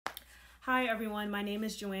Hi everyone, my name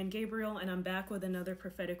is Joanne Gabriel and I'm back with another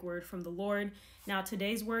prophetic word from the Lord. Now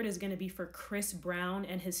today's word is going to be for Chris Brown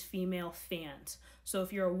and his female fans. So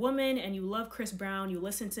if you're a woman and you love Chris Brown, you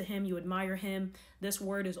listen to him, you admire him, this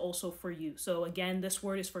word is also for you. So again, this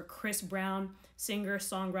word is for Chris Brown, singer,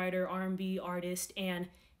 songwriter, R&B artist, and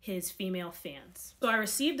his female fans. So I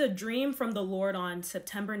received a dream from the Lord on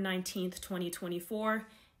September 19th, 2024.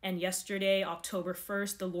 And yesterday, October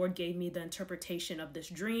 1st, the Lord gave me the interpretation of this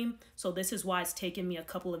dream. So this is why it's taken me a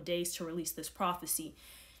couple of days to release this prophecy.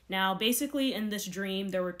 Now, basically in this dream,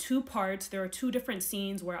 there were two parts. There were two different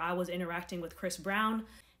scenes where I was interacting with Chris Brown.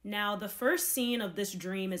 Now, the first scene of this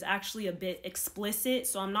dream is actually a bit explicit,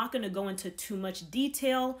 so I'm not going to go into too much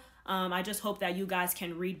detail. I just hope that you guys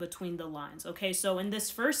can read between the lines. Okay, so in this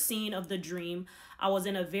first scene of the dream, I was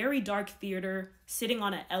in a very dark theater sitting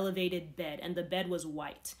on an elevated bed, and the bed was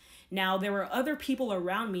white. Now, there were other people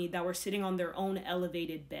around me that were sitting on their own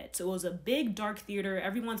elevated bed. So it was a big dark theater.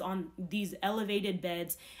 Everyone's on these elevated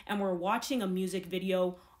beds, and we're watching a music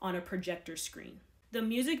video on a projector screen. The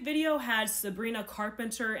music video had Sabrina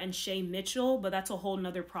Carpenter and Shay Mitchell, but that's a whole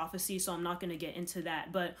nother prophecy, so I'm not going to get into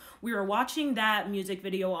that. But we were watching that music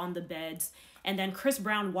video on the beds, and then Chris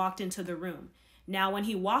Brown walked into the room. Now, when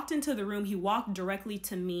he walked into the room, he walked directly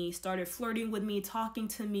to me, started flirting with me, talking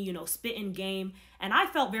to me, spitting game. And I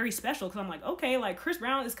felt very special because I'm like, okay, like Chris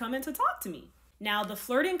Brown is coming to talk to me. Now, the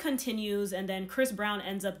flirting continues, and then Chris Brown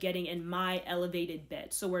ends up getting in my elevated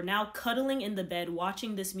bed. So we're now cuddling in the bed,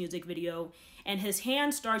 watching this music video, and his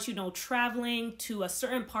hand starts, traveling to a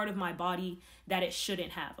certain part of my body that it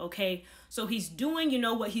shouldn't have, okay? So he's doing,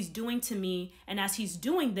 what he's doing to me, and as he's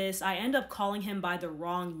doing this, I end up calling him by the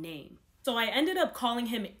wrong name. So I ended up calling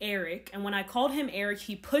him Eric, and when I called him Eric,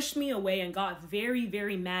 he pushed me away and got very,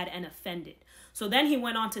 very mad and offended. So then he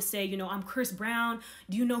went on to say, I'm Chris Brown.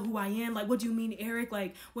 Do you know who I am? Like, what do you mean, Eric?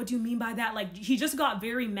 Like, what do you mean by that? Like, he just got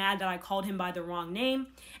very mad that I called him by the wrong name.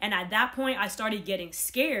 And at that point, I started getting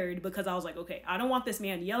scared because I was like, okay, I don't want this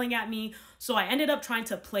man yelling at me. So I ended up trying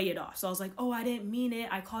to play it off. So I was like, oh, I didn't mean it.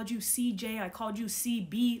 I called you CJ. I called you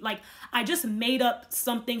CB. Like, I just made up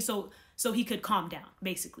something so he could calm down,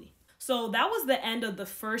 basically. So that was the end of the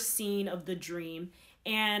first scene of the dream.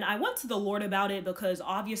 And I went to the Lord about it because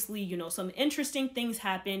obviously, some interesting things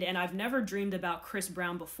happened and I've never dreamed about Chris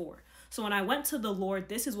Brown before. So when I went to the Lord,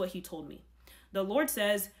 this is what he told me. The Lord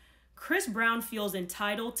says, Chris Brown feels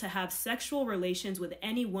entitled to have sexual relations with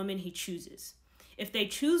any woman he chooses. If they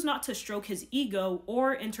choose not to stroke his ego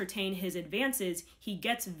or entertain his advances, he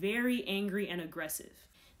gets very angry and aggressive.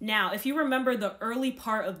 Now, if you remember the early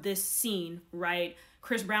part of this scene, right?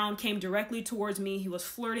 Chris Brown came directly towards me. He was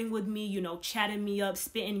flirting with me, chatting me up,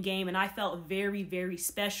 spitting game, and I felt very, very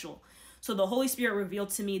special. So the Holy Spirit revealed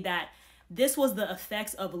to me that this was the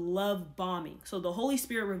effects of love bombing. So the Holy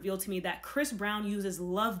Spirit revealed to me that Chris Brown uses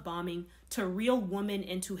love bombing to reel women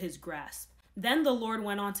into his grasp. Then the Lord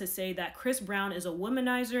went on to say that Chris Brown is a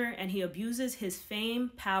womanizer and he abuses his fame,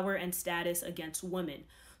 power, and status against women.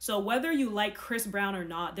 So whether you like Chris Brown or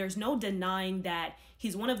not, there's no denying that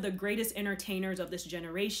he's one of the greatest entertainers of this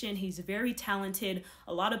generation. He's very talented.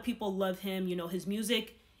 A lot of people love him. His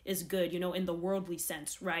music is good, in the worldly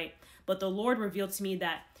sense, right? But the Lord revealed to me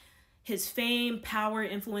that his fame, power,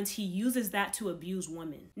 influence, he uses that to abuse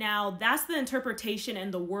women. Now, that's the interpretation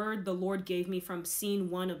and the word the Lord gave me from scene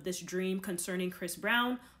 1 of this dream concerning Chris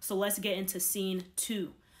Brown. So let's get into scene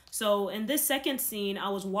 2. So in this second scene, I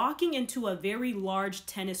was walking into a very large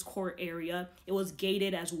tennis court area. It was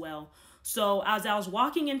gated as well. So as I was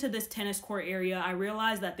walking into this tennis court area, I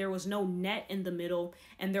realized that there was no net in the middle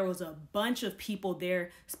and there was a bunch of people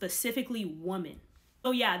there, specifically women.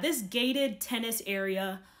 So yeah, this gated tennis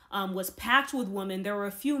area was packed with women. There were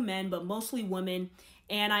a few men, but mostly women.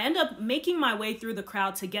 And I ended up making my way through the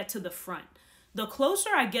crowd to get to the front. The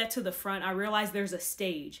closer I get to the front, I realize there's a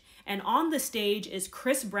stage. And on the stage is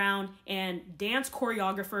Chris Brown and dance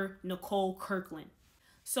choreographer Nicole Kirkland.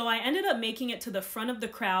 So I ended up making it to the front of the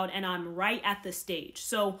crowd and I'm right at the stage.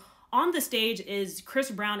 So on the stage is Chris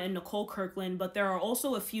Brown and Nicole Kirkland, but there are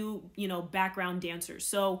also a few, background dancers.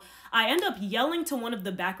 So I end up yelling to one of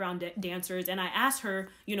the background dancers and I asked her,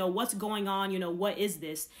 what's going on? What is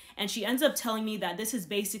this? And she ends up telling me that this is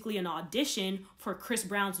basically an audition for Chris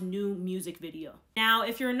Brown's new music video. Now,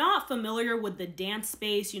 if you're not familiar with the dance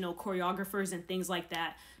space, choreographers and things like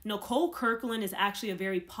that, Nicole Kirkland is actually a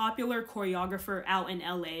very popular choreographer out in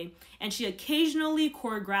LA, and she occasionally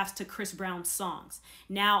choreographs to Chris Brown's songs.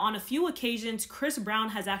 Now, on a few occasions, Chris Brown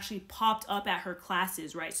has actually popped up at her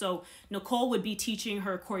classes, right? So Nicole would be teaching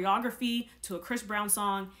her choreography to a Chris Brown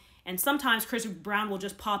song, and sometimes Chris Brown will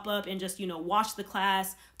just pop up and just, watch the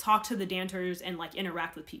class, talk to the dancers, and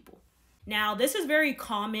interact with people. Now, this is very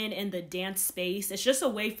common in the dance space. It's just a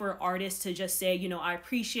way for artists to just say, I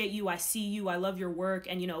appreciate you, I see you, I love your work,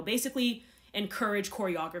 and, basically encourage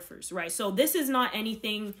choreographers, right? So this is not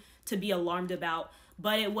anything to be alarmed about,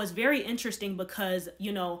 but it was very interesting because,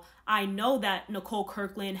 I know that Nicole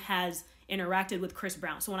Kirkland has interacted with Chris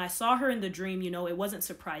Brown. So when I saw her in the dream, it wasn't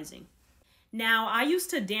surprising. Now, I used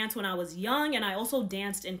to dance when I was young, and I also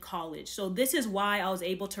danced in college. So this is why I was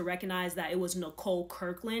able to recognize that it was Nicole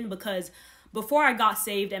Kirkland, because before I got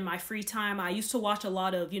saved in my free time, I used to watch a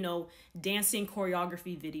lot of, dancing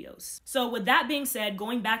choreography videos. So with that being said,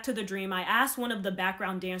 going back to the dream, I asked one of the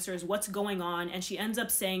background dancers what's going on, and she ends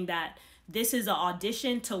up saying that this is an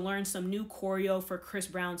audition to learn some new choreo for Chris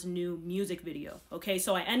Brown's new music video. Okay,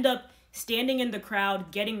 so I end up standing in the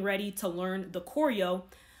crowd, getting ready to learn the choreo.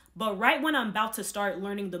 But right when I'm about to start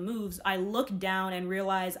learning the moves, I look down and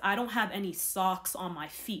realize I don't have any socks on my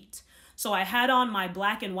feet. So I had on my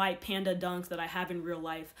black and white Panda Dunks that I have in real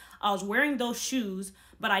life. I was wearing those shoes,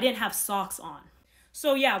 but I didn't have socks on.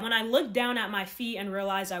 So yeah, when I looked down at my feet and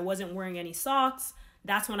realized I wasn't wearing any socks,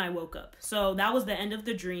 that's when I woke up. So that was the end of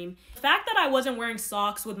the dream. The fact that I wasn't wearing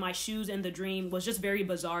socks with my shoes in the dream was just very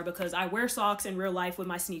bizarre because I wear socks in real life with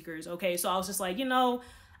my sneakers, okay? So I was just like,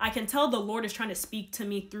 I can tell the Lord is trying to speak to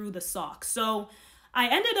me through the socks. So I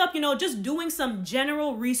ended up, just doing some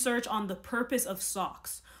general research on the purpose of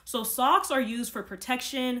socks. So socks are used for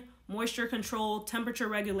protection, moisture control, temperature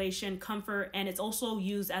regulation, comfort, and it's also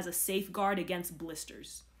used as a safeguard against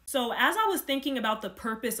blisters. So as I was thinking about the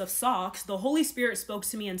purpose of socks, the Holy Spirit spoke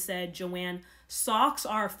to me and said, Joanne, socks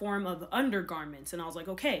are a form of undergarments. And I was like,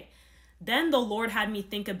 okay. Then the Lord had me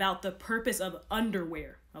think about the purpose of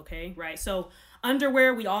underwear, okay, right? So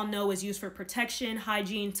underwear, we all know, is used for protection,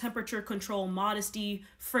 hygiene, temperature control, modesty,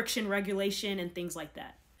 friction regulation, and things like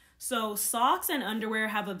that. So socks and underwear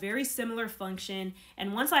have a very similar function.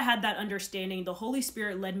 And once I had that understanding, the Holy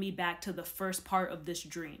Spirit led me back to the first part of this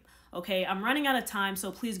dream. Okay, I'm running out of time,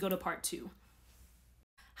 so please go to part 2.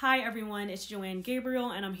 Hi everyone, it's Joanne Gabriel,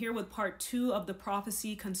 and I'm here with part 2 of the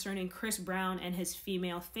prophecy concerning Chris Brown and his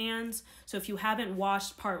female fans. So if you haven't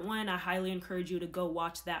watched part 1, I highly encourage you to go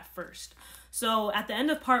watch that first. So at the end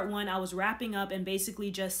of part 1, I was wrapping up and basically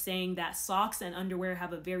just saying that socks and underwear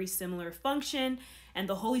have a very similar function, and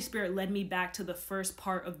the Holy Spirit led me back to the first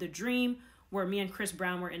part of the dream where me and Chris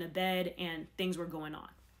Brown were in a bed and things were going on.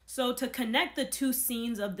 So to connect the two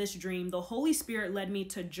scenes of this dream, the Holy Spirit led me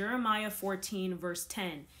to Jeremiah 14, verse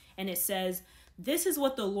 10. And it says, "This is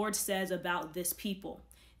what the Lord says about this people.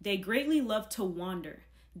 They greatly love to wander.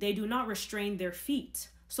 They do not restrain their feet.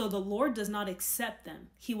 So the Lord does not accept them.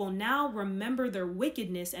 He will now remember their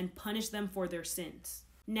wickedness and punish them for their sins."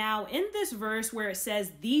 Now, in this verse where it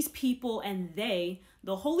says these people and they,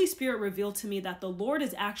 the Holy Spirit revealed to me that the Lord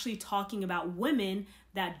is actually talking about women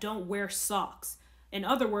that don't wear socks. In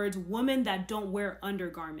other words, women that don't wear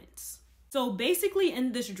undergarments. So basically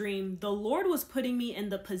in this dream, the Lord was putting me in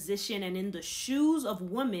the position and in the shoes of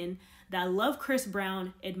women that love Chris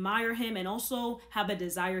Brown, admire him, and also have a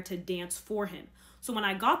desire to dance for him. So when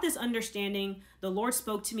I got this understanding, the Lord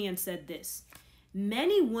spoke to me and said this: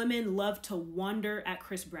 "Many women love to wonder at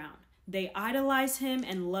Chris Brown. They idolize him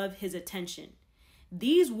and love his attention.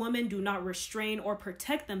 These women do not restrain or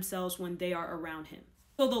protect themselves when they are around him."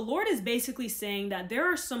 So the Lord is basically saying that there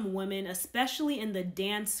are some women, especially in the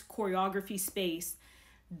dance choreography space,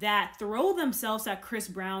 that throw themselves at Chris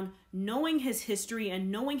Brown, knowing his history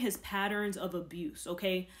and knowing his patterns of abuse,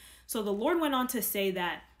 okay? So the Lord went on to say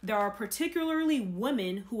that there are particularly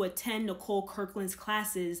women who attend Nicole Kirkland's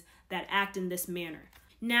classes that act in this manner.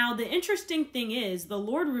 Now, the interesting thing is, the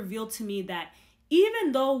Lord revealed to me that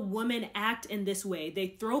even though women act in this way, they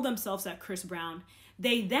throw themselves at Chris Brown,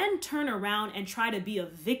 they then turn around and try to be a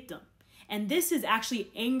victim. And this is actually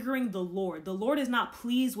angering the Lord. The Lord is not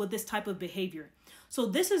pleased with this type of behavior. So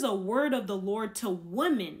this is a word of the Lord to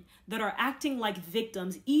women that are acting like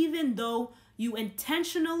victims, even though you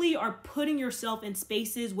intentionally are putting yourself in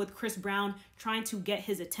spaces with Chris Brown, trying to get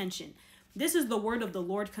his attention. This is the word of the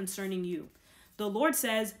Lord concerning you. The Lord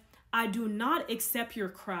says, "I do not accept your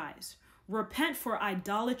cries. Repent for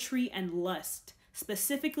idolatry and lust,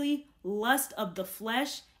 specifically lust of the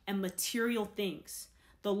flesh and material things."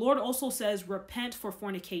 The Lord also says, repent for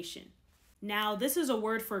fornication. Now, this is a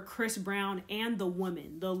word for Chris Brown and the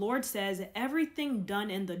woman. The Lord says everything done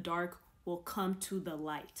in the dark will come to the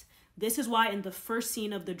light. This is why in the first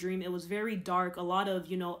scene of the dream, it was very dark. A lot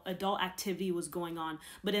of, adult activity was going on.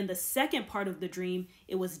 But in the second part of the dream,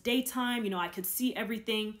 it was daytime. I could see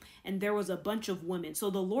everything and there was a bunch of women. So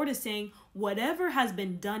the Lord is saying whatever has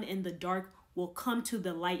been done in the dark will come to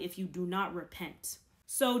the light if you do not repent.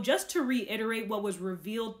 So just to reiterate what was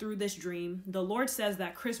revealed through this dream, the Lord says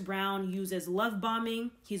that Chris Brown uses love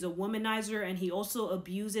bombing, he's a womanizer, and he also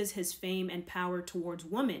abuses his fame and power towards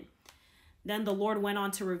women. Then the Lord went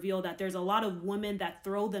on to reveal that there's a lot of women that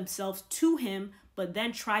throw themselves to him, but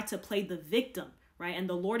then try to play the victim, right? And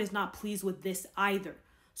the Lord is not pleased with this either.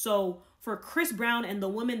 So for Chris Brown and the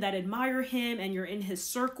women that admire him, and you're in his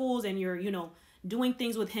circles and you're, doing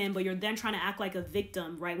things with him, but you're then trying to act like a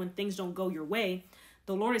victim, right? When things don't go your way,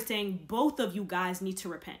 the Lord is saying both of you guys need to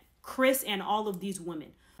repent, Chris and all of these women.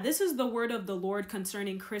 This is the word of the Lord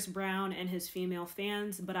concerning Chris Brown and his female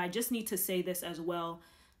fans, but I just need to say this as well.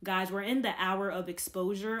 Guys, we're in the hour of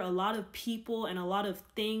exposure. A lot of people and a lot of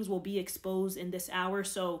things will be exposed in this hour.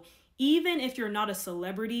 So even if you're not a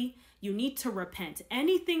celebrity, you need to repent.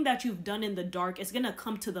 Anything that you've done in the dark is going to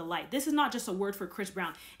come to the light. This is not just a word for Chris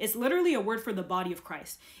Brown. It's literally a word for the body of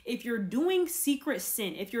Christ. If you're doing secret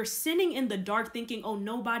sin, if you're sinning in the dark thinking, oh,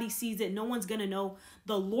 nobody sees it, no one's going to know,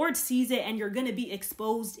 the Lord sees it and you're going to be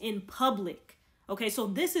exposed in public. Okay, so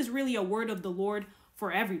this is really a word of the Lord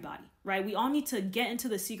for everybody, right? We all need to get into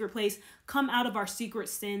the secret place, come out of our secret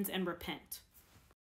sins and repent.